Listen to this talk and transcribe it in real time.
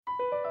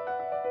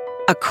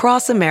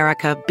Across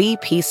America,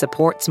 BP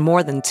supports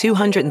more than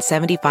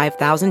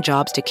 275,000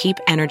 jobs to keep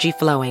energy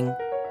flowing.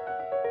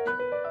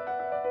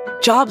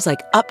 Jobs like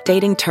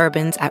updating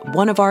turbines at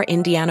one of our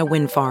Indiana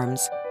wind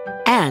farms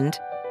and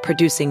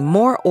producing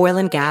more oil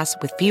and gas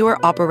with fewer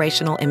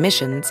operational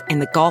emissions in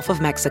the Gulf of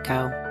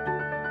Mexico.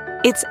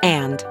 It's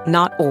and,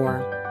 not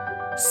or.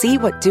 See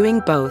what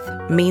doing both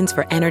means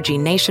for energy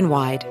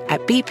nationwide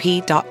at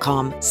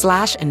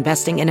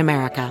bp.com/investing in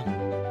America.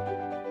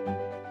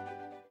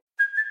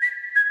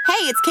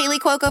 Hey, it's Kaylee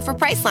Cuoco for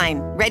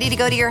Priceline. Ready to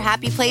go to your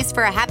happy place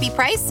for a happy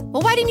price?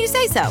 Well, why didn't you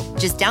say so?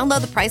 Just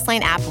download the Priceline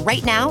app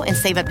right now and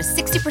save up to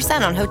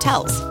 60% on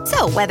hotels.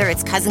 So whether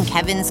it's Cousin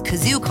Kevin's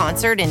Kazoo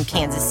Concert in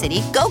Kansas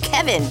City, go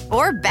Kevin,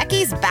 or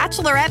Becky's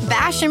Bachelorette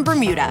Bash in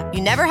Bermuda,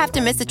 you never have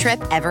to miss a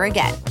trip ever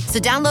again. So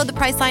download the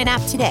Priceline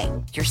app today.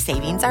 Your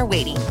savings are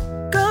waiting.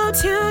 Go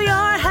to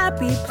your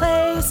happy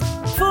place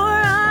for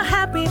a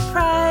happy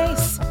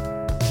price.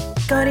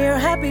 Go to your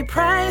happy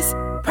price,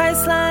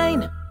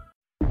 Priceline.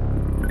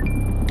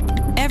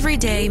 Every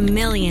day,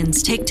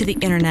 millions take to the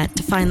internet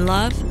to find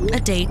love, a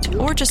date,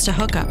 or just a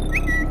hookup.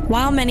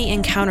 While many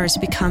encounters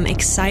become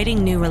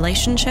exciting new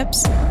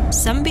relationships,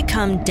 some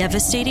become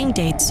devastating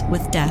dates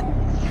with death.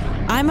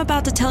 I'm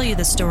about to tell you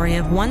the story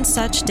of one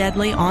such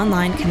deadly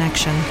online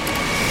connection.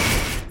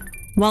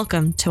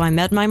 Welcome to I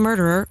Met My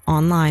Murderer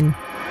Online.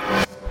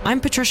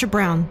 I'm Patricia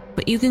Brown,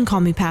 but you can call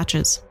me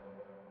Patches.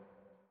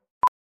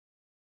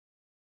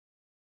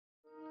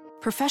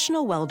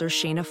 Professional welder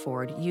Shayna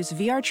Ford used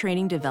VR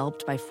training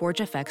developed by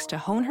ForgeFX to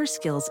hone her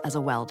skills as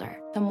a welder.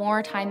 The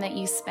more time that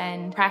you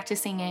spend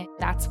practicing it,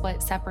 that's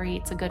what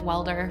separates a good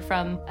welder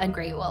from a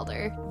great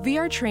welder.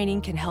 VR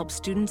training can help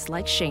students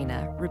like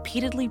Shayna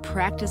repeatedly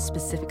practice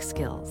specific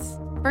skills.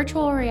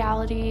 Virtual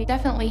reality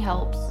definitely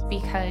helps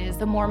because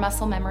the more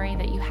muscle memory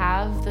that you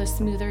have, the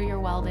smoother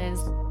your weld is.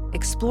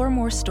 Explore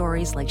more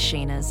stories like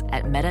Shayna's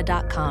at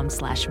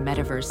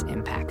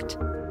meta.com/metaverseimpact.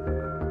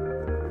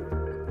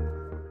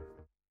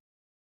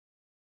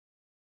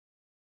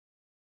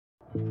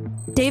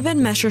 David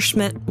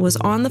Messerschmidt was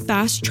on the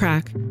fast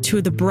track to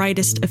the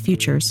brightest of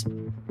futures.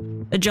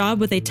 A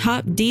job with a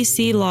top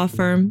DC law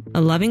firm,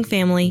 a loving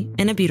family,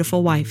 and a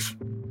beautiful wife.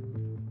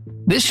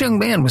 This young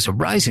man was a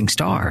rising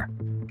star.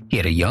 He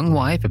had a young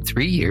wife of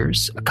 3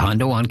 years, a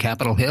condo on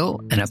Capitol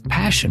Hill, and a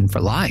passion for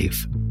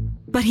life.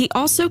 But he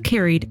also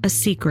carried a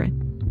secret.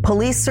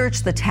 Police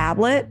searched the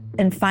tablet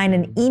and find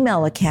an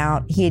email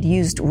account he had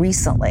used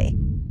recently.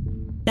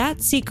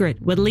 That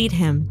secret would lead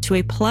him to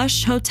a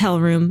plush hotel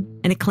room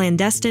and a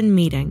clandestine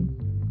meeting.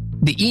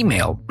 The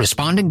email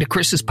responding to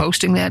Chris's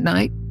posting that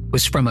night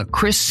was from a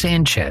Chris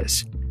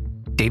Sanchez.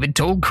 David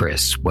told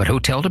Chris what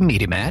hotel to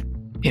meet him at,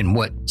 in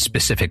what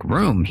specific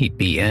room he'd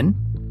be in,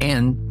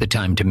 and the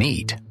time to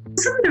meet.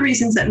 Some of the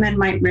reasons that men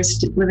might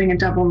risk living a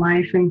double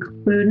life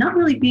include not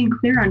really being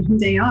clear on who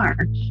they are,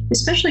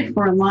 especially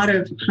for a lot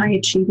of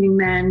high-achieving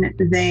men.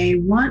 They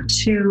want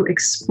to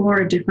explore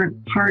a different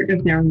part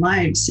of their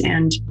lives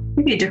and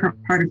maybe a different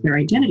part of their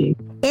identity.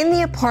 In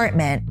the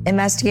apartment,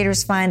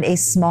 investigators find a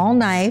small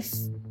knife,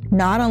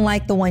 not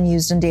unlike the one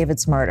used in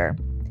David's murder.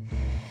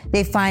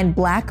 They find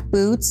black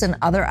boots and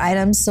other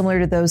items similar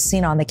to those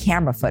seen on the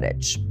camera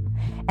footage.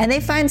 And they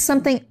find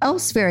something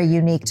else very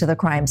unique to the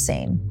crime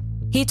scene.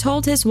 He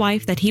told his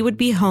wife that he would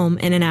be home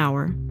in an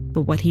hour,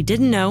 but what he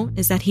didn't know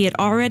is that he had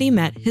already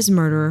met his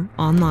murderer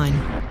online.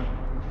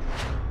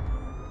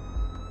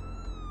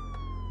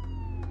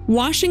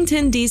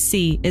 Washington,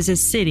 D.C. is a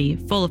city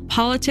full of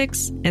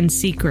politics and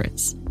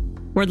secrets,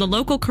 where the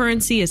local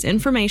currency is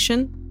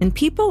information and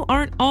people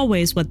aren't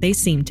always what they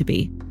seem to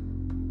be.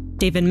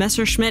 David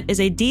Messerschmidt is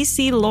a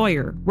D.C.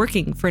 lawyer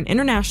working for an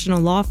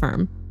international law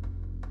firm.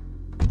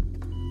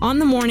 On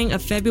the morning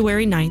of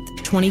February 9th,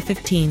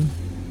 2015,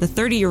 the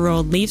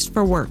 30-year-old leaves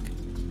for work,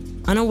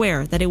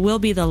 unaware that it will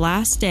be the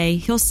last day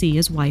he'll see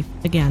his wife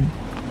again.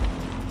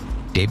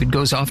 David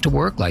goes off to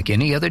work like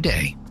any other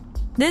day.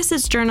 This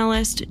is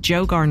journalist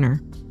Joe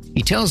Gardner.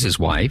 He tells his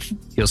wife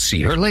he'll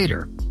see her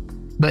later,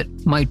 but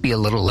might be a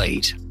little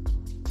late.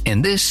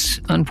 And this,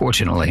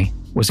 unfortunately,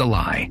 was a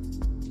lie.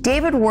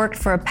 David worked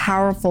for a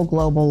powerful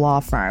global law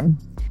firm.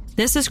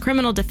 This is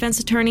criminal defense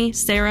attorney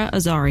Sarah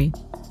Azari.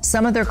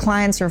 Some of their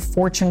clients are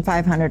Fortune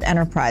 500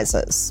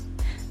 enterprises.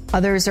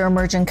 Others are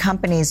emerging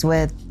companies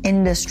with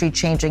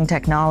industry-changing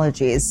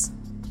technologies.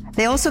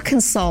 They also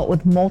consult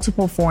with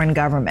multiple foreign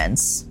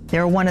governments.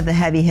 They're one of the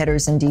heavy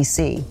hitters in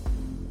D.C.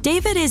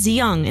 David is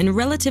young and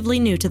relatively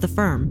new to the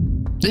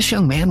firm. This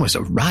young man was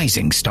a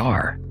rising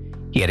star.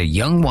 He had a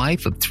young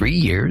wife of 3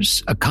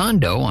 years, a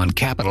condo on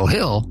Capitol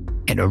Hill,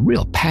 and a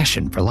real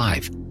passion for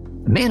life.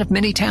 A man of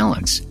many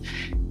talents.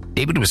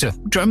 David was a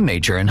drum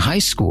major in high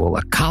school,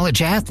 a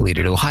college athlete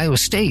at Ohio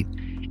State,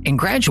 and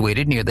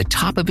graduated near the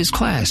top of his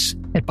class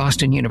at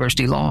Boston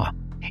University Law.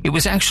 It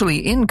was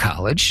actually in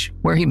college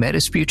where he met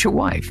his future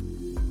wife,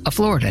 a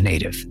Florida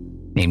native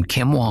named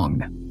Kim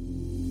Wong.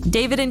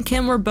 David and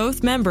Kim were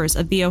both members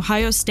of the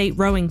Ohio State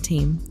rowing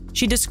team.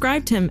 She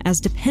described him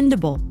as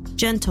dependable,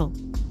 gentle,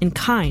 and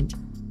kind,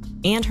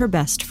 and her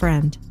best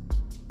friend.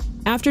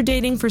 After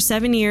dating for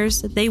 7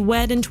 years, they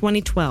wed in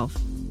 2012,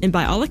 and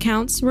by all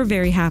accounts, were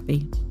very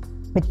happy.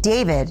 But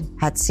David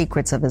had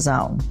secrets of his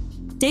own.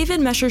 David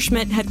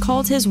Messerschmidt had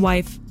called his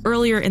wife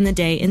earlier in the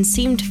day and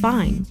seemed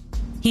fine.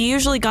 He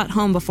usually got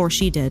home before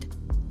she did,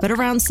 but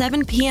around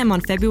 7 p.m.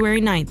 on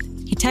February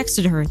 9th, he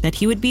texted her that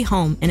he would be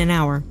home in an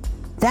hour.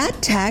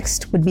 That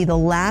text would be the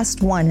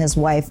last one his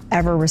wife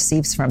ever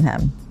receives from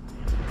him.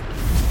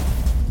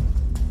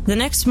 The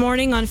next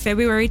morning on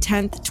February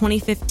 10th,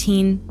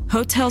 2015,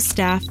 hotel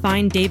staff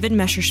find David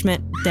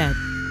Messerschmidt dead.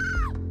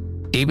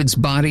 David's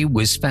body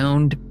was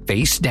found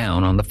face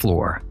down on the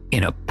floor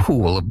in a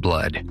pool of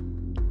blood.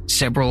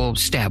 Several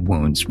stab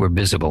wounds were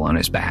visible on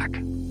his back.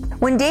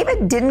 When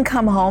David didn't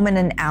come home in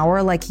an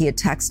hour like he had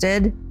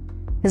texted,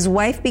 his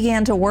wife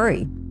began to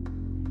worry.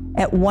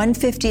 At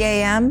 1:50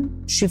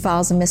 a.m., she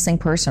files a missing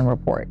person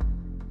report.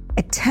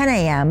 At 10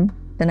 a.m.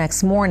 the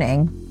next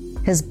morning,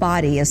 his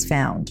body is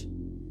found.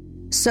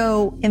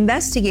 So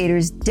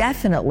investigators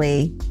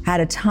definitely had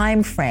a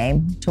time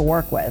frame to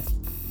work with.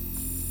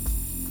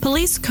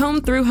 Police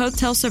combed through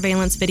hotel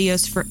surveillance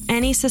videos for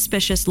any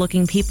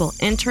suspicious-looking people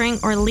entering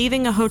or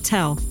leaving a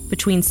hotel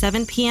between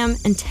 7 p.m.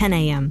 and 10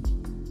 a.m.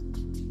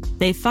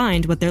 They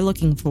find what they're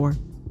looking for.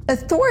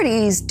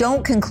 Authorities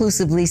don't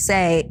conclusively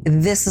say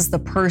this is the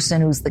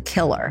person who's the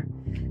killer.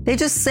 They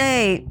just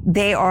say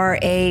they are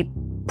a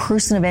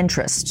person of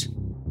interest.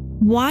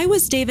 Why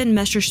was David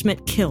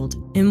Messerschmidt killed,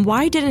 and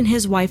why didn't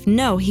his wife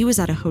know he was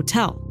at a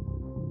hotel?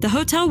 The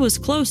hotel was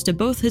close to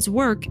both his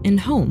work and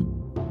home.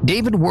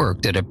 David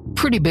worked at a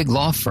pretty big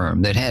law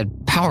firm that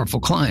had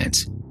powerful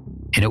clients,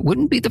 and it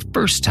wouldn't be the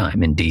first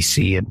time in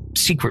D.C. a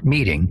secret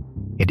meeting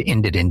had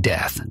ended in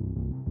death.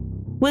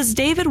 Was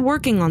David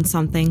working on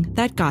something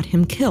that got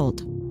him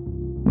killed?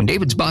 When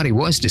David's body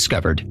was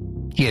discovered,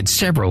 he had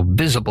several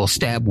visible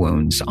stab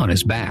wounds on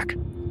his back.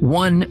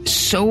 One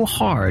so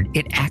hard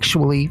it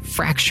actually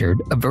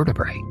fractured a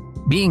vertebrae.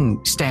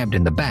 Being stabbed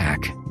in the back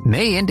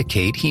may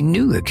indicate he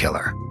knew the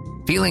killer,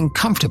 feeling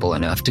comfortable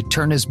enough to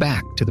turn his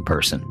back to the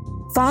person.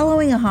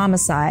 Following a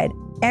homicide,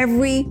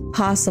 every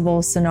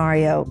possible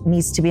scenario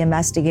needs to be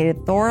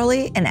investigated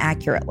thoroughly and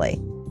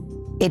accurately.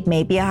 It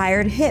may be a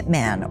hired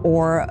hitman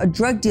or a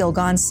drug deal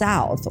gone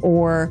south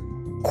or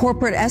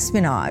corporate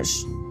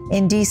espionage.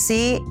 In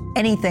D.C.,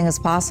 anything is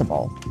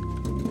possible.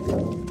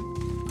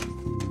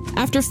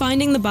 After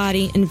finding the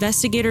body,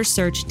 investigators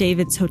search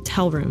David's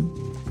hotel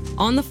room.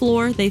 On the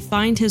floor, they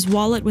find his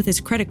wallet with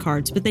his credit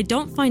cards, but they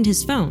don't find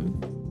his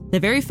phone, the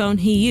very phone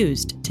he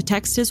used to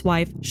text his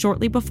wife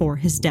shortly before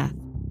his death.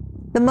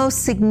 The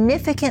most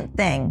significant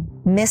thing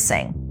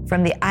missing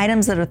from the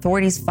items that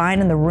authorities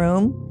find in the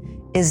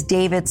room is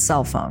David's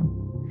cell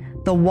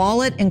phone. The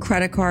wallet and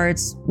credit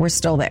cards were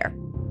still there.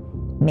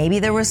 Maybe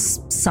there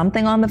was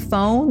something on the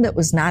phone that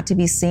was not to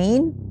be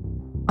seen,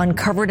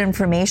 uncovered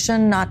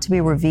information not to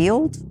be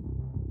revealed.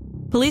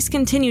 Police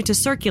continue to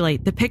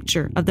circulate the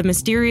picture of the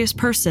mysterious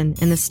person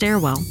in the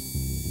stairwell.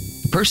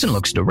 The person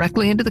looks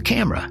directly into the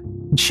camera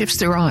and shifts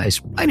their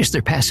eyes right as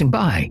they're passing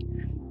by.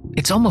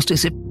 It's almost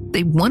as if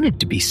they wanted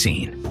to be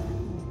seen.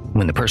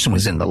 When the person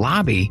was in the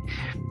lobby,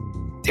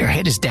 their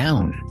head is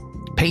down,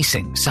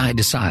 pacing side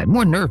to side,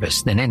 more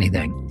nervous than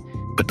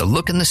anything. But the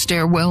look in the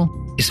stairwell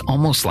is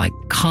almost like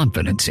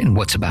confidence in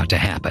what's about to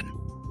happen.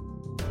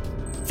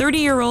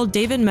 30-year-old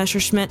David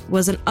Messerschmidt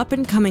was an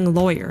up-and-coming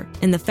lawyer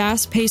in the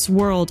fast-paced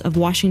world of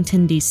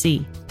Washington,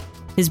 D.C.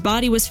 His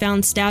body was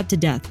found stabbed to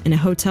death in a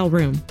hotel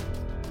room.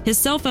 His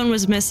cell phone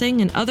was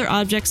missing, and other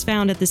objects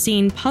found at the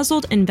scene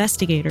puzzled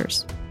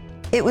investigators.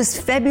 It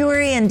was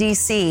February in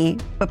D.C.,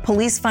 but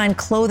police find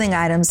clothing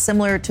items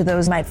similar to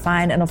those might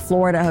find in a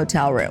Florida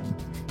hotel room.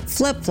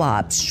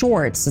 Flip-flops,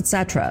 shorts,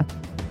 etc.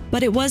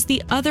 But it was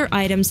the other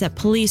items that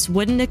police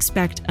wouldn't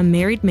expect a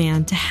married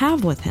man to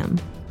have with him.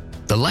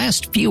 The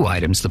last few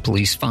items the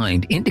police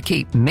find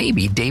indicate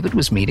maybe David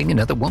was meeting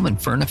another woman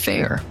for an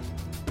affair.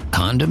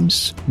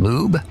 Condoms,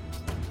 lube,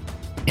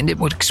 and it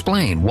would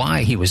explain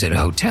why he was at a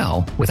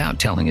hotel without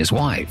telling his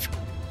wife.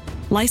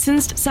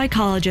 Licensed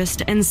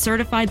psychologist and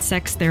certified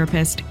sex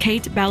therapist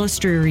Kate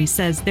Balistrieri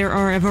says there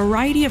are a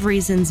variety of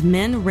reasons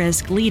men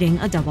risk leading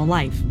a double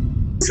life.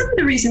 Some of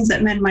the reasons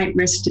that men might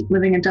risk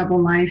living a double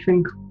life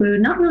include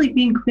not really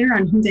being clear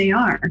on who they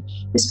are.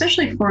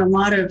 Especially for a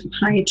lot of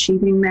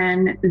high-achieving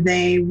men,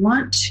 they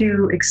want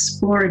to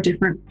explore a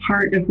different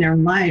part of their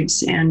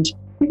lives and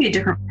maybe a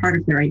different part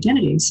of their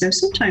identity. So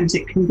sometimes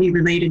it can be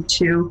related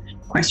to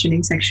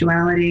questioning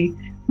sexuality,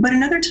 but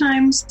in other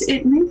times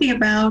it may be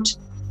about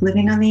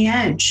living on the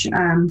edge,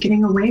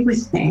 getting away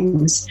with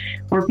things,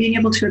 or being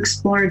able to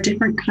explore a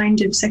different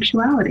kind of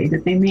sexuality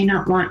that they may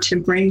not want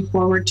to bring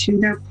forward to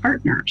their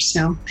partner.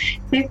 So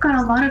they've got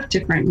a lot of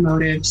different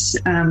motives.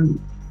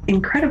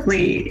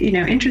 Incredibly,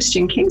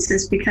 interesting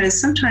cases,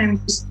 because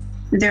sometimes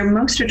they're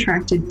most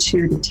attracted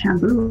to the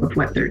taboo of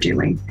what they're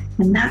doing.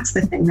 And that's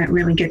the thing that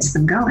really gets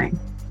them going.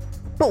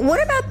 But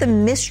what about the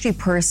mystery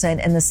person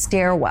in the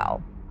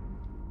stairwell?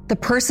 The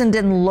person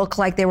didn't look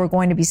like they were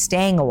going to be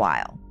staying a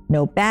while.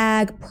 No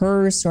bag,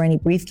 purse, or any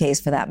briefcase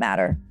for that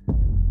matter.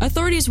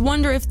 Authorities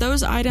wonder if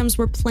those items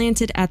were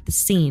planted at the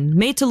scene,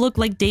 made to look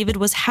like David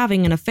was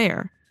having an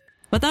affair.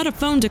 Without a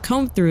phone to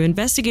comb through,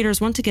 investigators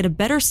want to get a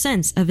better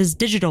sense of his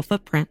digital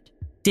footprint.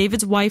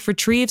 David's wife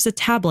retrieves a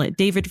tablet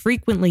David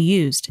frequently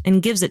used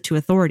and gives it to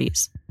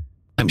authorities.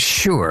 I'm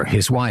sure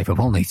his wife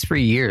of only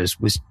 3 years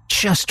was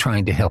just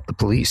trying to help the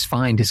police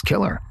find his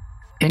killer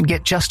and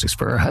get justice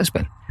for her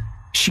husband.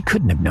 She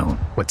couldn't have known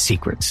what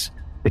secrets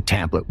the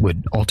tablet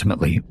would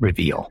ultimately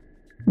reveal.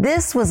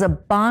 This was a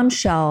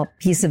bombshell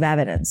piece of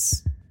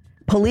evidence.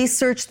 Police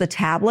searched the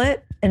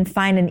tablet and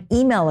find an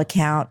email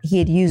account he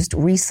had used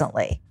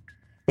recently.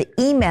 The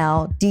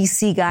email,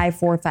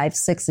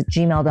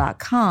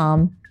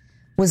 dcguy456@gmail.com,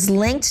 was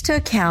linked to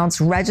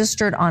accounts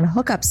registered on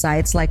hookup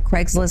sites like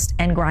Craigslist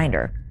and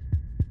Grindr.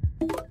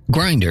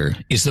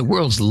 Grindr is the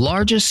world's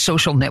largest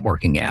social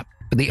networking app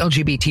for the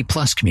LGBT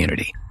plus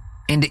community,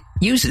 and it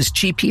uses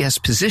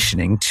GPS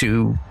positioning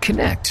to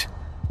connect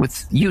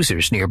with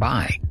users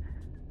nearby.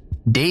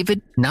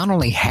 David not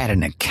only had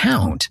an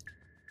account,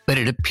 but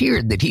it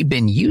appeared that he'd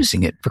been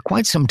using it for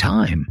quite some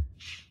time.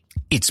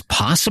 It's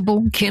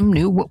possible Kim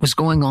knew what was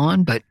going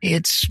on, but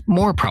it's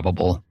more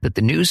probable that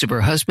the news of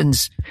her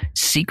husband's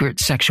secret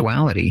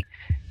sexuality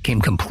came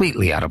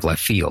completely out of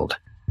left field.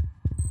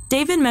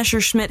 David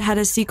Messerschmitt had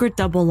a secret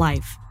double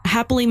life, a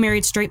happily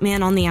married straight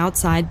man on the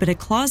outside, but a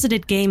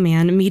closeted gay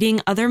man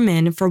meeting other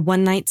men for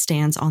one-night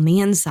stands on the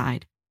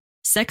inside.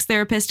 Sex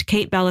therapist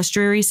Kate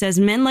Balistreri says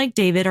men like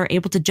David are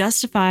able to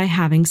justify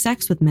having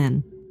sex with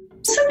men.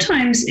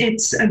 Sometimes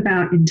it's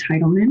about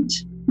entitlement,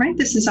 right?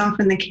 This is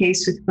often the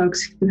case with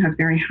folks who have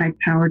very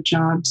high-powered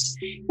jobs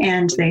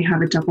and they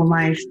have a double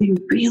life. They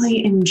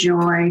really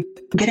enjoy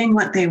getting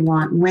what they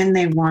want when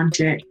they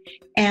want it.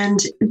 And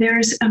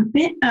there's a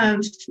bit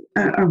of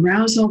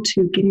arousal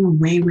to getting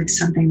away with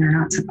something they're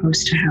not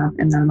supposed to have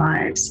in their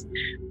lives.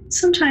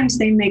 Sometimes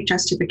they make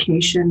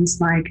justifications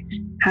like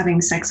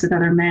having sex with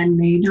other men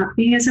may not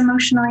be as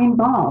emotionally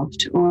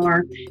involved,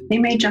 or they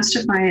may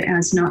justify it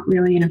as not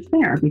really an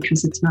affair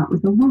because it's not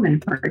with a woman,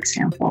 for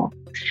example.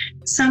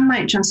 Some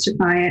might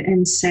justify it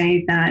and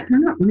say that they're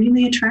not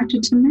really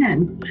attracted to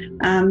men.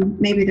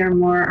 Maybe they're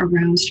more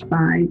aroused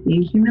by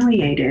being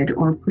humiliated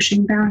or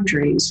pushing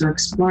boundaries or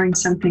exploring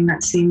something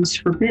that seems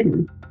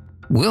forbidden.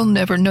 We'll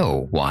never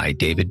know why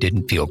David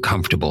didn't feel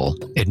comfortable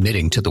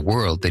admitting to the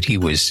world that he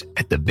was,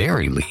 at the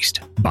very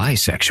least,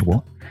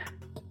 bisexual.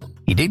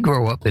 He did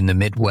grow up in the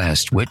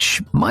Midwest,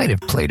 which might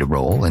have played a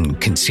role in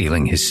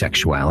concealing his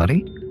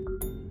sexuality.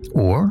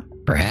 Or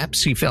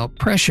perhaps he felt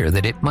pressure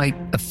that it might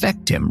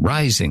affect him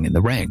rising in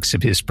the ranks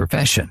of his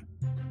profession.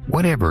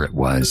 Whatever it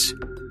was,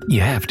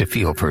 you have to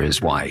feel for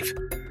his wife,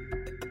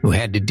 who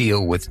had to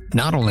deal with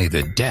not only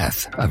the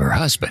death of her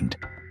husband,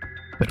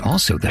 but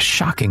also the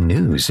shocking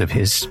news of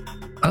his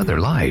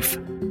other life.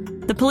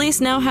 The police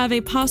now have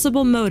a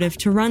possible motive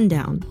to run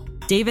down.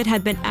 David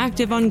had been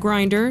active on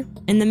Grindr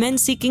in the Men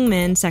Seeking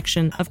Men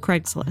section of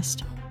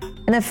Craigslist.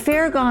 An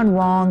affair gone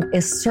wrong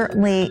is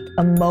certainly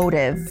a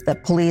motive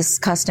that police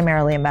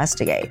customarily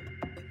investigate.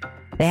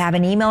 They have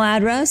an email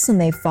address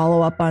and they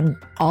follow up on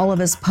all of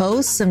his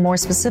posts and more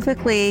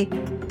specifically,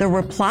 the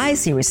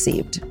replies he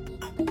received.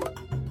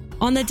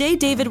 On the day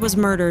David was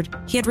murdered,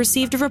 he had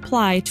received a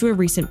reply to a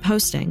recent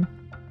posting.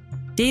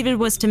 David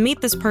was to meet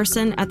this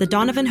person at the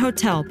Donovan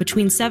Hotel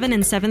between 7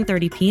 and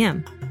 7:30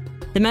 p.m.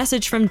 The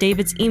message from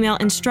David's email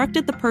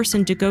instructed the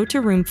person to go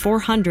to room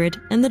 400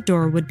 and the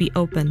door would be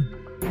open.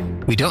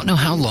 We don't know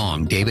how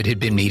long David had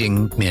been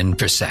meeting men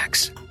for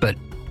sex, but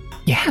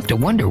you have to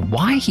wonder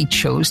why he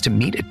chose to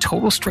meet a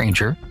total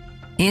stranger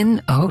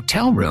in a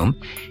hotel room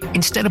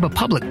instead of a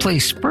public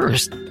place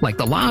first, like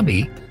the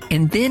lobby,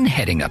 and then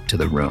heading up to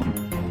the room.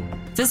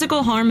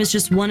 Physical harm is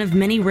just one of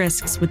many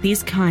risks with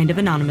these kind of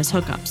anonymous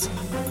hookups.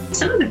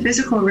 Some of the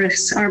physical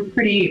risks are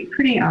pretty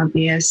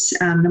obvious.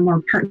 The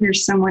more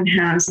partners someone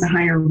has, the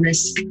higher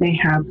risk they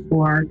have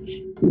for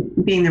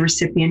being the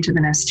recipient of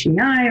an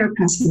STI or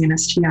passing an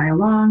STI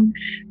along.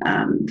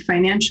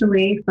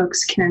 Financially,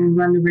 folks can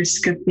run the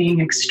risk of being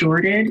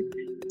extorted,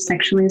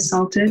 sexually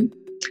assaulted.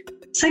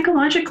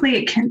 Psychologically,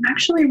 it can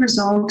actually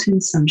result in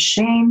some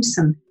shame,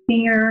 some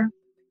fear.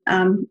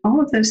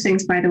 All of those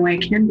things, by the way,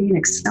 can be an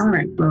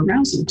accelerant for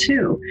arousal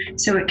too.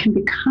 So it can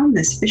become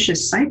this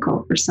vicious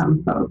cycle for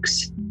some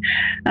folks.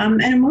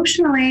 And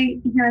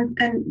emotionally,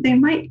 and they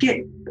might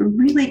get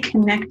really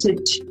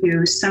connected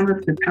to some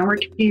of the power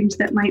games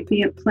that might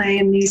be at play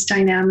in these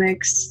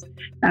dynamics.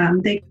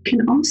 They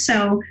can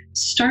also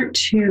start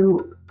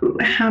to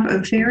have a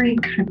very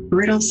kind of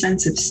brittle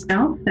sense of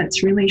self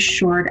that's really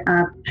shored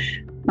up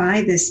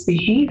by this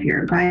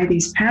behavior, by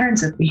these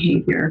patterns of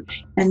behavior,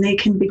 and they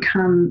can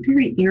become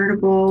very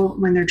irritable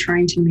when they're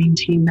trying to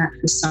maintain that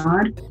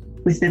facade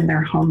within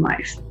their home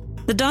life.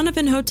 The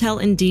Donovan Hotel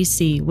in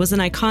D.C. was an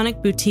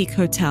iconic boutique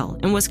hotel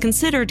and was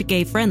considered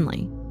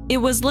gay-friendly. It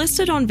was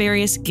listed on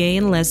various gay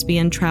and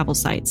lesbian travel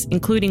sites,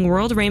 including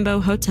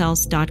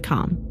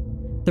WorldRainbowHotels.com.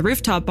 The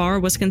rooftop bar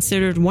was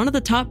considered one of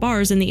the top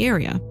bars in the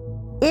area.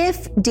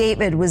 If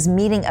David was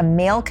meeting a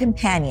male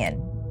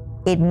companion,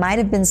 it might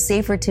have been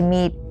safer to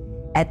meet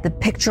at the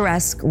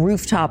picturesque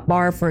rooftop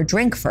bar for a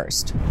drink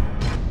first.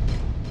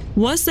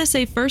 Was this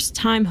a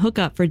first-time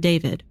hookup for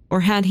David,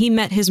 or had he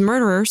met his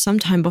murderer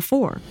sometime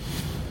before?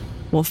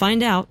 We'll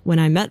find out when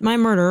I Met My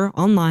Murderer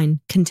Online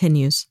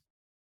continues.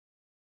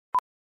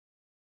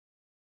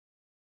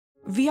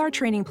 VR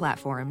training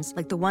platforms,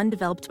 like the one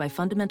developed by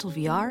Fundamental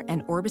VR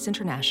and Orbis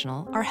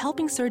International, are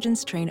helping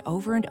surgeons train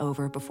over and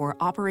over before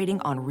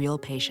operating on real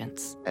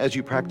patients. As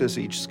you practice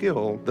each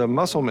skill, the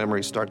muscle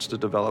memory starts to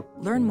develop.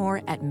 Learn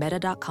more at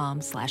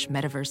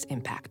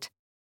meta.com/metaverseimpact.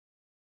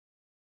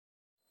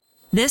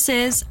 This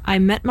is I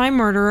Met My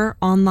Murderer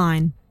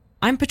Online.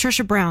 I'm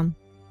Patricia Brown.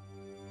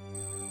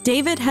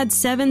 David had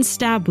 7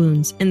 stab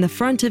wounds in the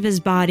front of his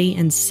body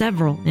and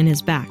several in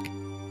his back.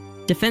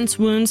 Defense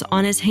wounds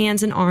on his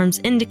hands and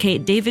arms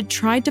indicate David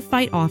tried to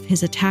fight off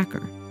his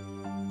attacker.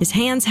 His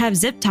hands have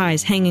zip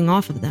ties hanging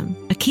off of them,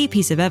 a key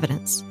piece of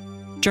evidence.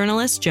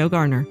 Journalist Joe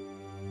Garner.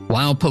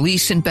 While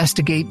police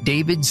investigate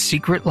David's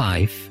secret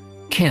life,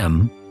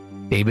 Kim,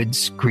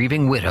 David's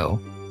grieving widow,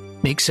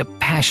 makes a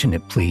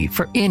passionate plea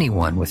for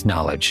anyone with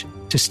knowledge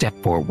to step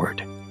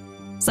forward.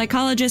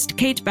 Psychologist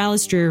Kate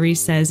Balistrieri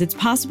says it's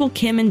possible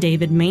Kim and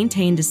David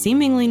maintained a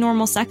seemingly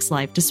normal sex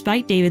life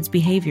despite David's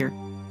behavior.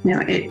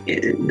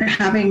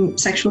 Having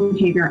sexual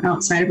behavior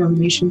outside of a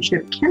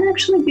relationship can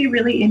actually be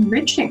really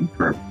enriching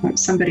for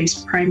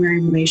somebody's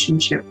primary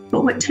relationship.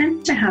 But what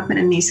tends to happen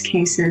in these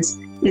cases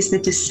is the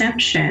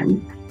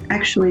deception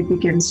actually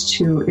begins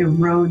to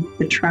erode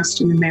the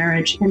trust in the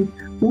marriage. And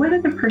whether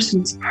the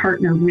person's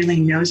partner really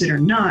knows it or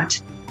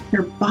not,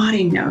 their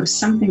body knows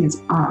something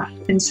is off.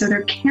 And so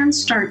there can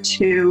start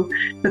to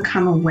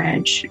become a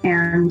wedge,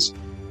 and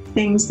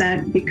things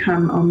that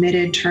become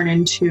omitted turn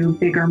into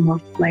bigger, more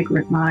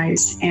flagrant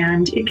lies,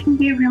 and it can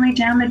be really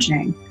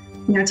damaging.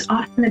 It's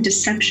often the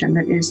deception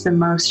that is the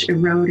most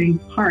eroding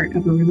part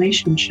of a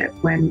relationship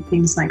when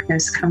things like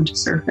this come to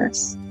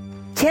surface.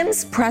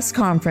 Kim's press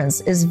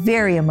conference is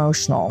very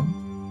emotional.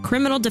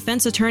 Criminal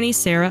defense attorney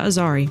Sarah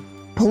Azari.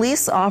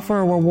 Police offer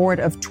a reward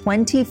of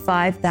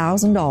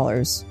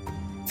 $25,000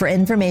 for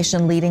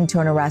information leading to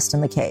an arrest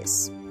in the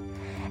case.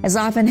 As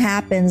often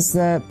happens,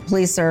 the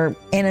police are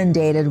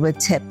inundated with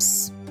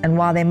tips, and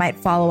while they might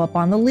follow up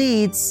on the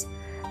leads,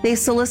 they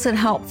solicit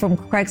help from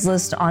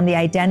Craigslist on the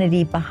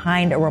identity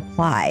behind a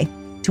reply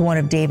to one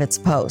of David's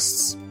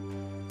posts.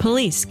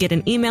 Police get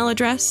an email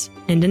address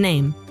and a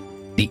name.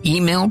 The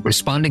email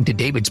responding to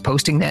David's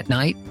posting that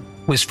night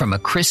was from a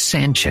Chris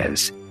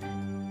Sanchez.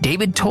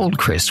 David told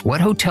Chris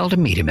what hotel to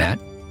meet him at,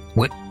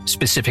 what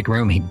specific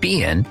room he'd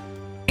be in,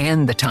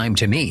 and the time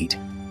to meet.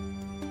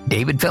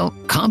 David felt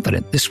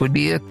confident this would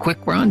be a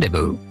quick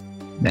rendezvous.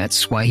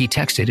 That's why he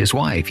texted his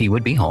wife he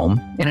would be home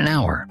in an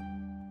hour.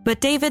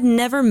 But David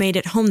never made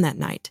it home that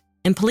night,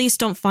 and police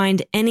don't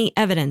find any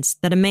evidence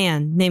that a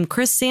man named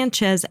Chris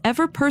Sanchez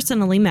ever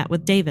personally met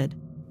with David.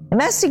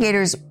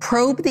 Investigators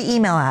probe the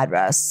email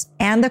address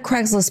and the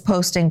Craigslist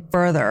posting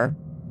further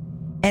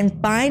and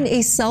find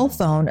a cell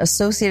phone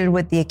associated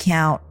with the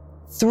account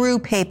through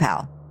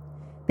PayPal.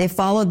 They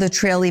followed the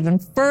trail even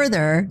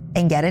further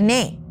and get a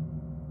name.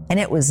 And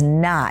it was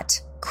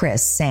not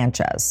Chris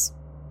Sanchez.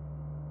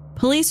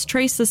 Police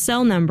trace the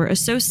cell number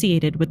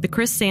associated with the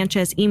Chris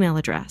Sanchez email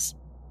address.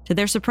 To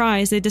their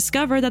surprise, they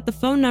discover that the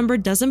phone number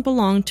doesn't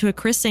belong to a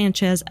Chris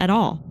Sanchez at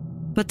all,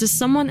 but to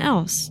someone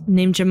else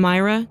named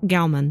Jamira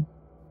Galman.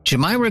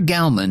 Jamira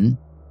Galman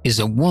is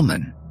a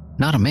woman,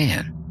 not a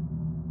man.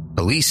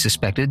 Police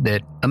suspected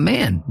that a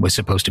man was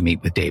supposed to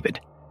meet with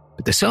David,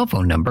 but the cell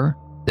phone number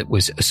that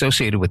was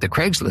associated with the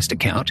Craigslist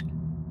account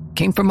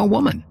came from a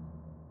woman.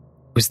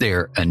 Was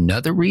there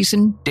another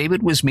reason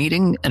David was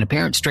meeting an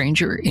apparent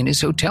stranger in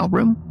his hotel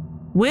room?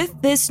 With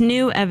this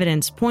new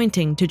evidence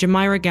pointing to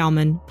Jamira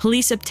Galman,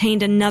 police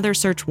obtained another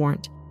search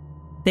warrant.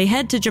 They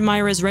head to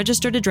Jamira's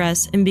registered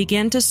address and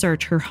begin to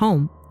search her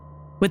home.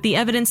 With the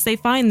evidence they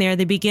find there,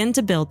 they begin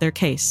to build their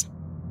case.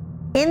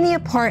 In the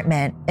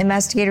apartment,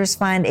 investigators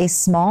find a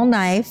small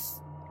knife,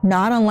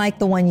 not unlike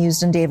the one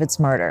used in David's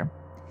murder.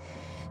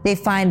 They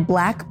find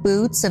black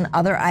boots and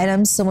other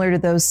items similar to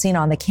those seen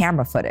on the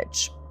camera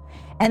footage.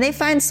 And they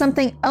find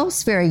something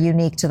else very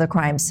unique to the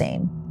crime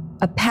scene,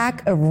 a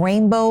pack of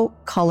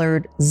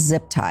rainbow-colored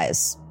zip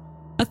ties.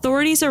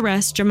 Authorities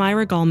arrest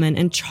Jamira Galman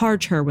and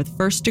charge her with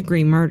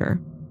first-degree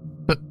murder.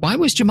 But why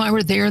was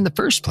Jamira there in the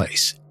first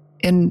place?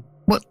 And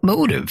what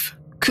motive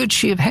could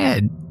she have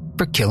had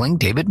for killing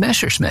David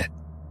Messerschmidt?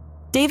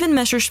 David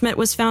Messerschmidt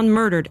was found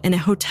murdered in a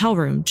hotel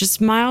room just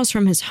miles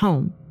from his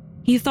home.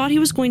 He thought he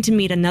was going to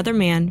meet another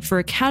man for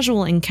a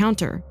casual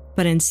encounter,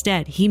 but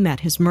instead he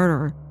met his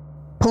murderer.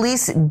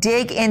 Police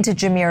dig into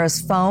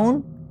Jamira's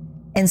phone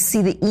and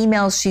see the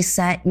emails she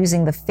sent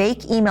using the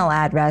fake email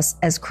address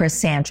as Chris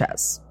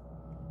Sanchez.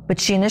 But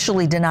she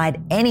initially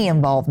denied any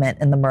involvement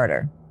in the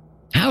murder.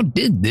 How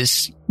did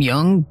this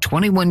young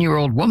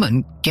 21-year-old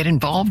woman get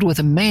involved with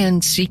a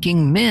man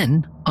seeking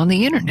men on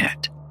the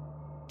internet?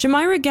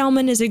 Jamira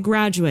Galman is a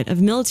graduate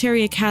of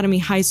Military Academy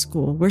High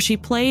School, where she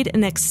played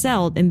and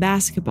excelled in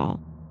basketball.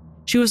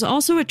 She was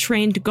also a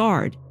trained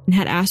guard and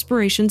had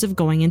aspirations of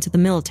going into the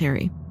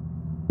military.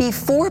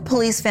 Before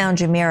police found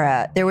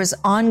Jamira, there was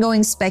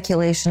ongoing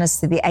speculation as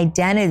to the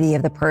identity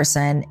of the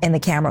person in the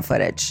camera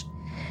footage.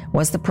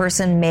 Was the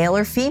person male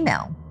or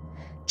female?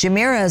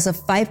 Jamira is a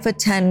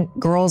 5'10"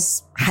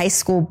 girls' high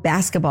school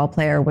basketball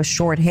player with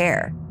short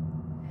hair.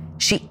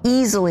 She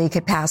easily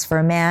could pass for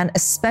a man,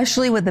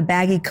 especially with the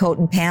baggy coat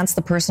and pants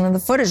the person in the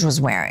footage was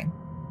wearing.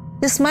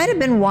 This might have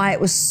been why it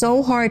was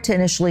so hard to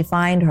initially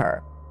find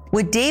her.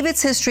 With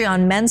David's history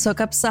on men's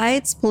hookup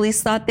sites,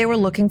 police thought they were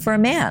looking for a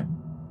man.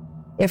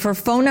 If her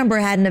phone number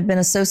hadn't have been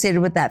associated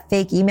with that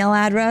fake email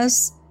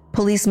address,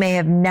 police may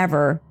have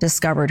never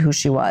discovered who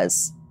she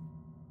was.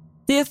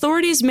 The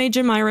authorities made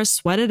Jamira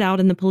sweat it out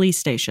in the police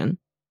station.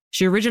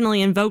 She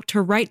originally invoked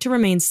her right to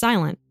remain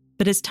silent,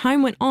 but as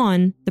time went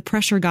on, the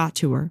pressure got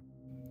to her.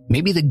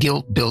 Maybe the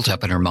guilt built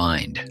up in her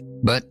mind,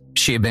 but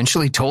she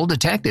eventually told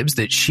detectives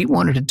that she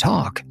wanted to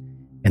talk,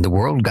 and the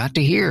world got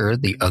to hear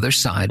the other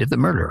side of the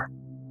murder.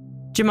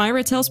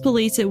 Jamira tells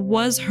police it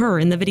was her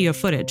in the video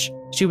footage.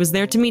 She was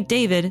there to meet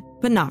David,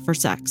 but not for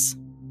sex.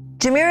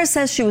 Jamira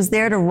says she was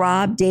there to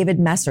rob David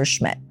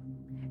Messerschmitt.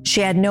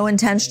 She had no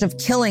intention of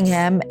killing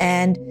him,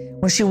 and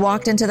when she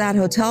walked into that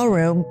hotel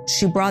room,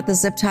 she brought the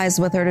zip ties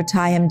with her to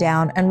tie him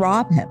down and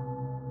rob him.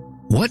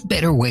 What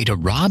better way to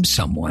rob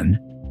someone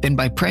than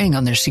by preying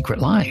on their secret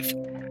life?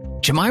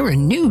 Jamira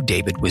knew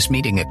David was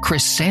meeting a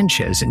Chris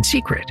Sanchez in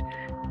secret.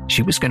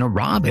 She was going to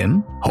rob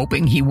him,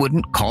 hoping he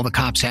wouldn't call the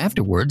cops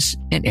afterwards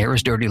and air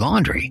his dirty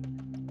laundry.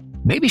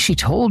 Maybe she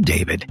told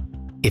David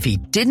if he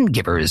didn't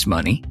give her his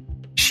money,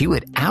 she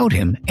would out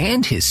him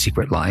and his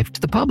secret life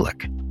to the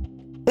public.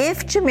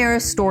 If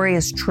Jamira's story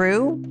is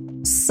true,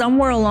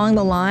 somewhere along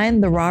the line,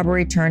 the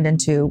robbery turned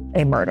into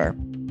a murder.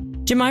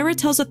 Jamira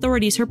tells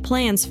authorities her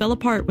plans fell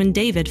apart when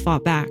David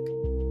fought back.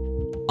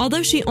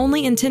 Although she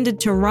only intended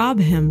to rob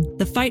him,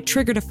 the fight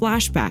triggered a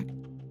flashback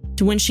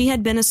to when she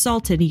had been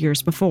assaulted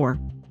years before.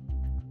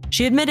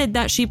 She admitted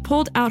that she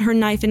pulled out her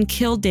knife and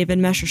killed David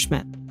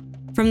Messerschmitt.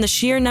 From the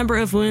sheer number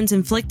of wounds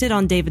inflicted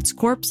on David's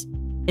corpse,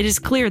 it is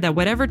clear that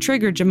whatever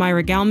triggered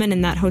Jamira Gallman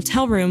in that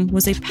hotel room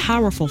was a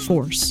powerful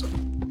force.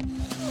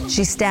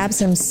 She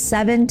stabs him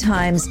 7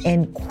 times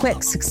in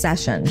quick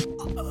succession.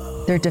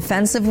 They're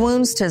defensive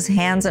wounds to his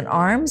hands and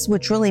arms,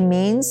 which really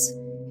means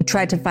he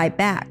tried to fight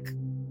back.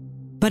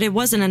 But it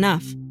wasn't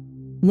enough.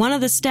 One of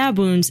the stab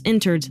wounds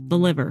entered the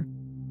liver.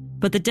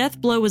 But the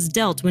death blow was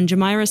dealt when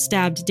Jamira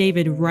stabbed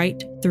David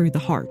right through the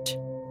heart.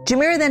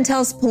 Jamira then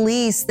tells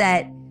police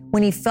that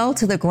when he fell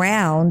to the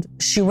ground,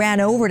 she ran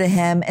over to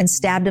him and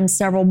stabbed him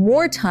several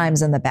more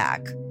times in the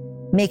back,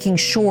 making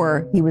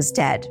sure he was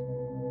dead.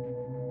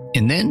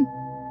 And then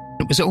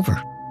it was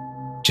over.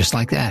 Just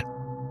like that.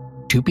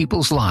 2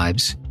 people's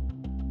lives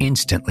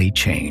instantly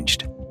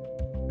changed.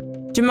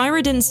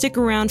 Jamira didn't stick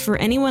around for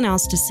anyone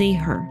else to see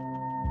her.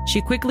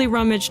 She quickly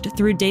rummaged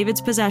through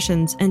David's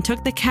possessions and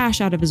took the cash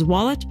out of his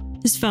wallet,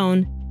 his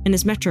phone, and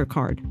his Metro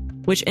card,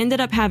 which ended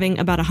up having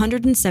about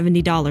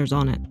 $170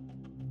 on it.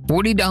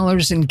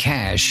 $40 in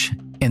cash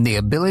and the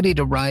ability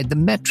to ride the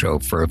Metro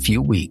for a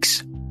few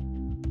weeks.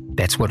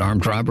 That's what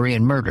armed robbery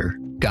and murder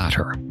got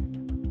her.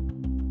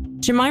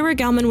 Jamira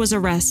Gallman was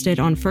arrested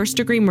on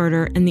first-degree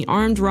murder and the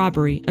armed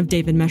robbery of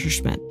David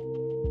Messerschmitt.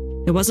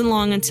 It wasn't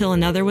long until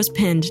another was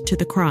pinned to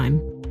the crime.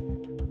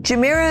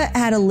 Jamira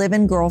had a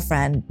live-in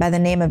girlfriend by the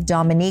name of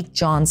Dominique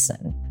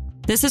Johnson.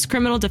 This is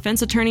criminal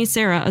defense attorney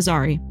Sarah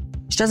Azari.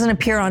 She doesn't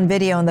appear on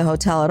video in the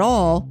hotel at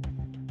all,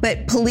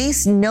 but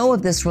police know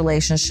of this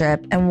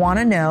relationship and want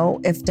to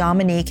know if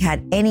Dominique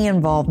had any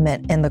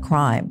involvement in the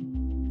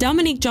crime.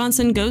 Dominique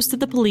Johnson goes to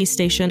the police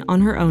station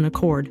on her own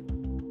accord.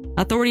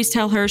 Authorities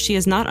tell her she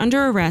is not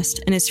under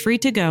arrest and is free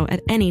to go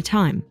at any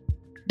time.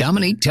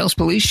 Dominique tells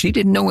police she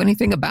didn't know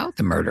anything about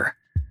the murder,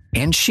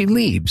 and she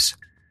leaves,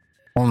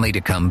 only to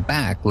come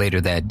back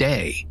later that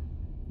day.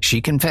 She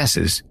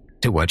confesses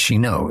to what she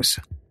knows.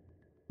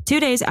 2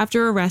 days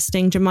after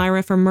arresting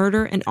Jamira for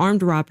murder and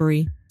armed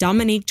robbery,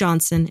 Dominique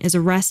Johnson is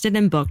arrested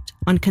and booked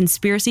on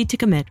conspiracy to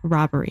commit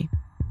robbery.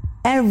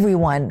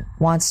 Everyone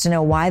wants to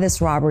know why this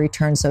robbery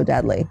turned so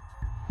deadly.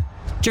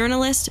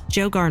 Journalist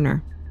Joe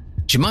Garner.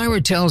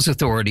 Jamira tells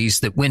authorities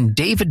that when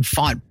David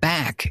fought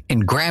back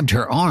and grabbed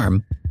her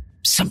arm,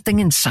 something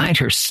inside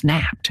her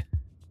snapped,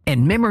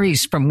 and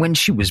memories from when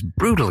she was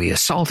brutally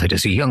assaulted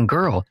as a young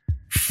girl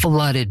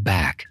flooded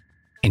back,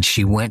 and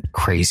she went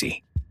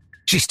crazy.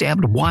 She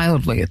stabbed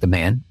wildly at the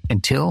man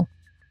until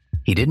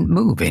he didn't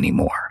move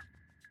anymore.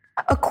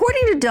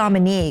 According to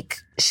Dominique,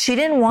 she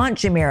didn't want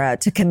Jamira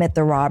to commit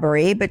the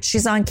robbery, but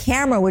she's on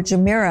camera with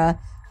Jamira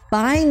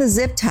buying the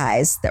zip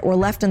ties that were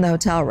left in the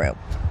hotel room.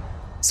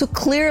 So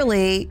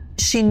clearly,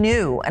 she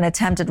knew an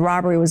attempted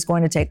robbery was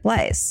going to take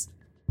place.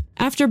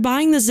 After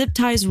buying the zip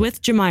ties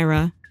with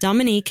Jamira,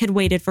 Dominique had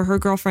waited for her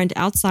girlfriend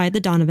outside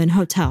the Donovan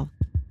Hotel.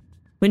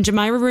 When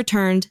Jamira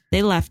returned,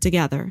 they left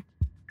together,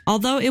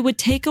 although it would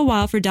take a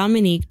while for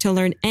Dominique to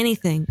learn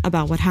anything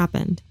about what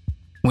happened.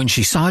 When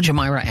she saw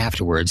Jamira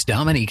afterwards,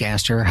 Dominique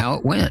asked her how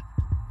it went.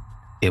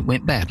 "It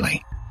went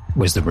badly,"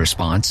 was the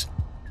response.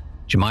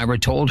 Jamira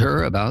told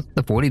her about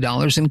the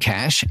 $40 in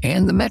cash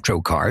and the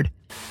Metro card,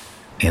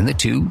 and the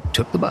two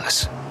took the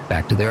bus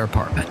back to their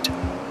apartment.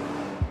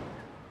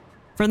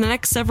 For the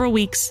next several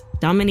weeks,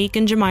 Dominique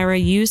and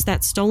Jamira used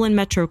that stolen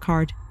Metro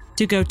card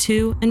to go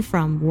to and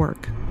from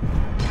work.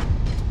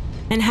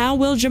 And how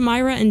will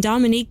Jamira and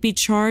Dominique be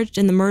charged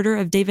in the murder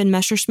of David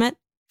Messerschmitt?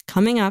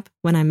 Coming up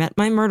when I Met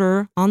My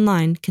Murderer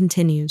Online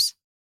continues.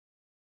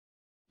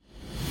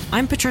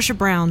 I'm Patricia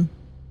Brown,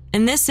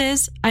 and this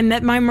is I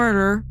Met My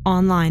Murderer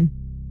Online.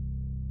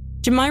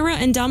 Jamira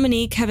and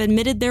Dominique have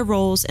admitted their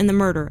roles in the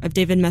murder of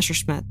David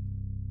Messerschmitt.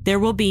 There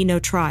will be no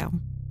trial.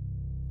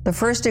 The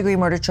first-degree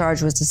murder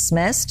charge was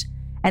dismissed,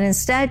 and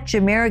instead,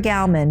 Jamira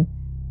Galman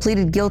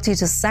pleaded guilty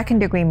to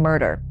second-degree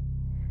murder.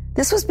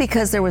 This was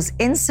because there was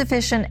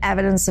insufficient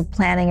evidence of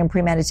planning and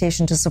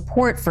premeditation to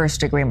support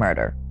first-degree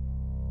murder.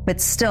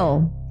 But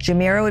still,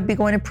 Jamira would be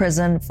going to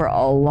prison for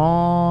a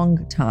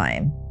long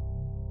time.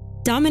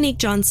 Dominique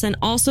Johnson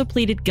also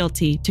pleaded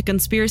guilty to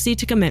conspiracy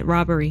to commit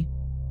robbery.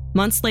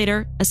 Months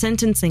later, a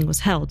sentencing was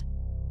held.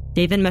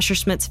 David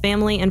Messerschmitt's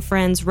family and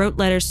friends wrote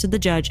letters to the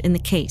judge in the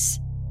case.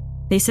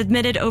 They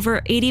submitted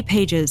over 80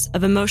 pages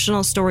of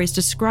emotional stories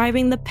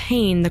describing the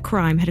pain the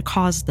crime had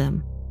caused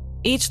them.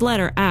 Each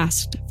letter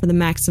asked for the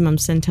maximum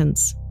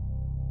sentence.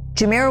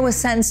 Jamira was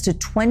sentenced to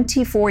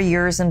 24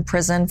 years in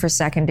prison for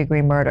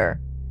second-degree murder.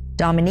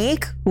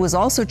 Dominique, who was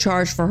also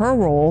charged for her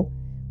role,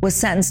 was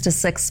sentenced to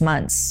 6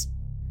 months.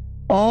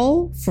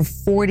 All for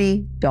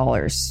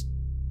 $40.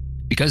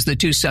 Because the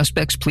two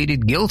suspects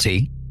pleaded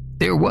guilty,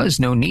 there was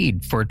no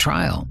need for a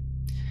trial.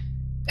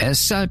 As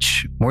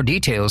such, more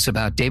details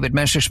about David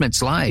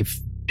Messerschmitt's life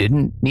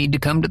didn't need to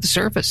come to the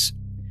surface.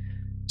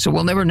 So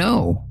we'll never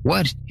know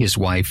what his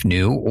wife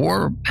knew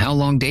or how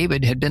long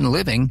David had been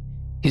living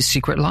his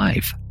secret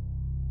life.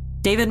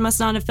 David must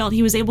not have felt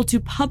he was able to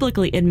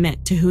publicly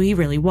admit to who he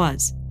really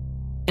was.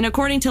 And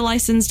according to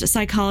licensed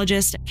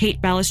psychologist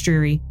Kate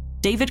Balistrieri,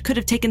 David could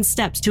have taken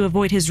steps to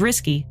avoid his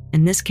risky,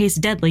 in this case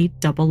deadly,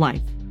 double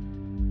life.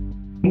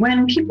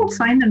 When people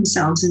find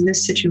themselves in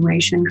this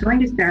situation, going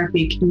to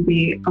therapy can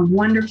be a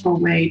wonderful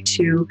way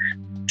to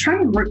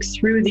try and work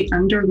through the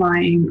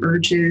underlying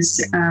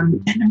urges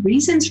and the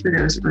reasons for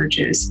those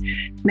urges.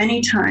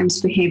 Many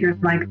times behavior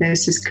like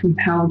this is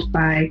compelled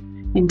by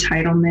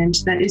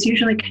entitlement that is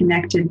usually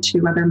connected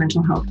to other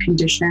mental health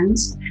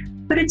conditions,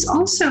 but it's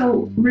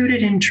also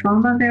rooted in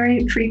trauma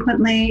very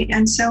frequently.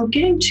 And so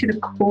getting to the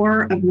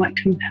core of what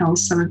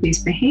compels some of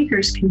these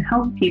behaviors can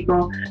help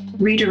people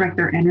redirect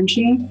their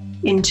energy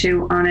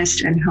into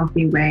honest and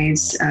healthy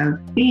ways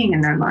of being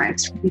in their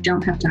lives. They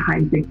don't have to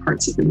hide big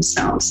parts of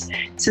themselves.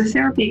 So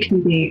therapy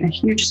can be a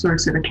huge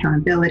source of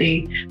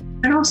accountability,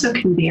 but also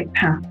can be a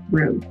path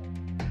through.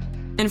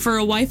 And for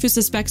a wife who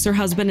suspects her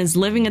husband is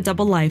living a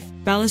double life,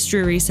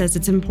 Balistrieri says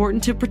it's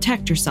important to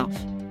protect yourself.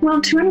 Well,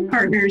 to any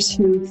partners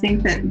who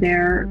think that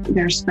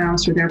their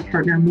spouse or their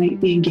partner might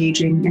be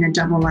engaging in a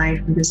double life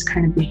or this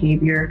kind of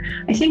behavior,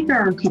 I think there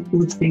are a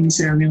couple of things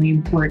that are really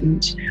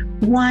important.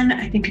 One,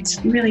 I think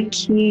it's really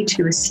key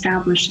to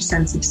establish a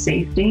sense of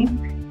safety.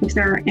 If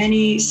there are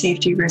any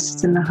safety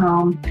risks in the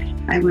home,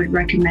 I would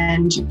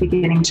recommend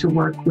beginning to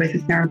work with a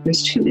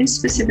therapist who is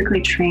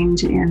specifically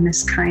trained in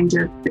this kind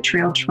of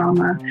betrayal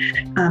trauma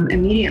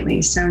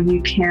immediately, so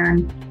you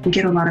can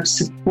get a lot of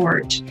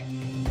support.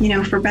 You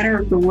know, for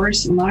better or for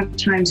worse, a lot of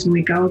times when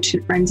we go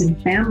to friends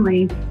and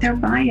family, they're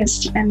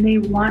biased and they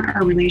want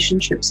our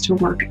relationships to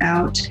work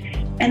out.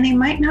 And they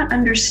might not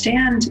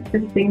understand the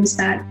things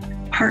that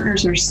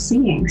partners are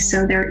seeing.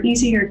 So they're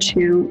easier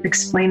to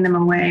explain them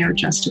away or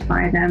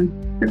justify them.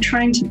 They're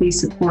trying to be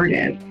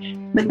supportive.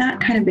 But that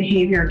kind of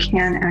behavior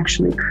can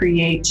actually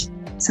create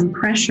some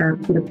pressure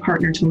for the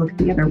partner to look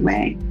the other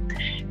way.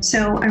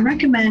 So I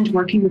recommend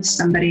working with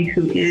somebody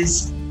who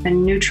is a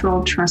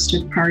neutral,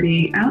 trusted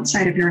party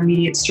outside of your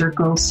immediate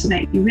circle so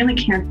that you really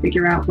can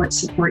figure out what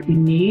support you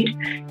need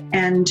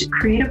and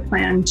create a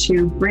plan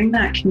to bring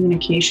that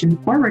communication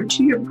forward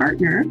to your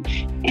partner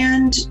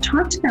and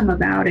talk to them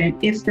about it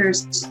if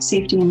there's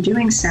safety in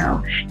doing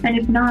so. And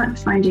if not,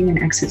 finding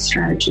an exit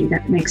strategy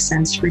that makes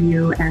sense for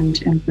you and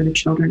for the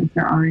children if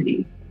there are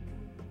any.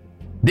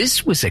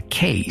 This was a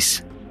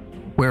case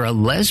where a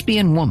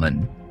lesbian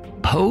woman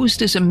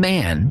posed as a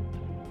man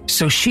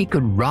so she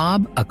could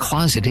rob a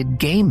closeted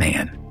gay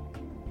man.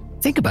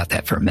 Think about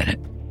that for a minute.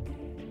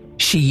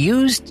 She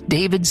used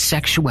David's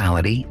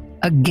sexuality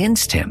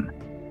against him.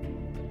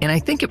 And I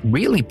think it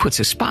really puts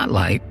a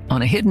spotlight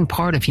on a hidden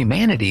part of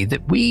humanity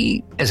that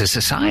we, as a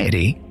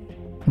society,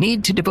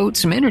 need to devote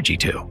some energy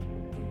to.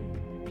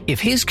 If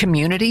his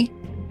community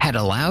had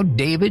allowed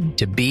David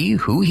to be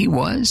who he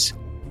was,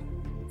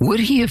 would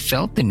he have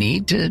felt the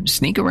need to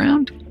sneak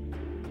around?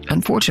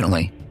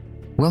 Unfortunately,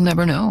 we'll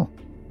never know.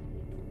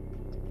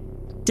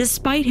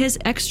 Despite his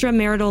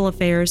extramarital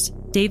affairs,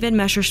 David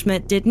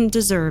Messerschmitt didn't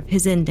deserve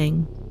his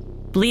ending,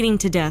 bleeding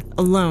to death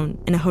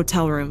alone in a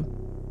hotel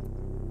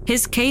room.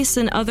 His case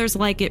and others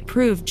like it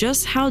prove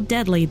just how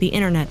deadly the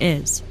internet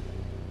is,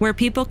 where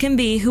people can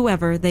be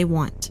whoever they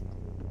want,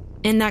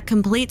 and that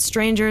complete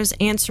strangers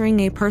answering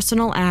a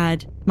personal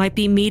ad might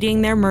be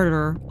meeting their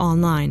murderer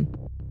online.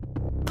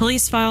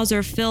 Police files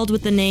are filled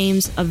with the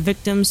names of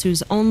victims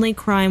whose only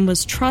crime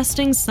was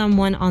trusting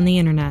someone on the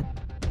internet.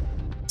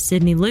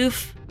 Sidney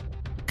Loof,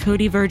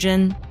 Cody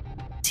Virgin,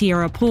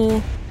 Tiara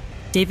Poole,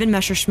 David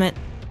Messerschmidt,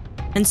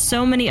 and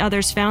so many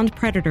others found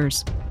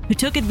predators who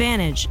took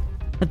advantage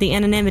of the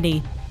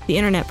anonymity the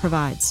internet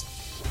provides.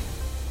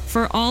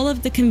 For all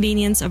of the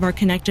convenience of our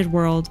connected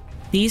world,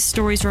 these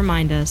stories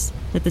remind us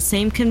that the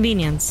same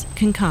convenience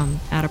can come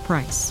at a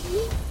price.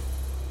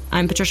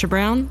 I'm Patricia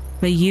Brown,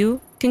 but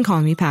you can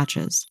call me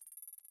Patches.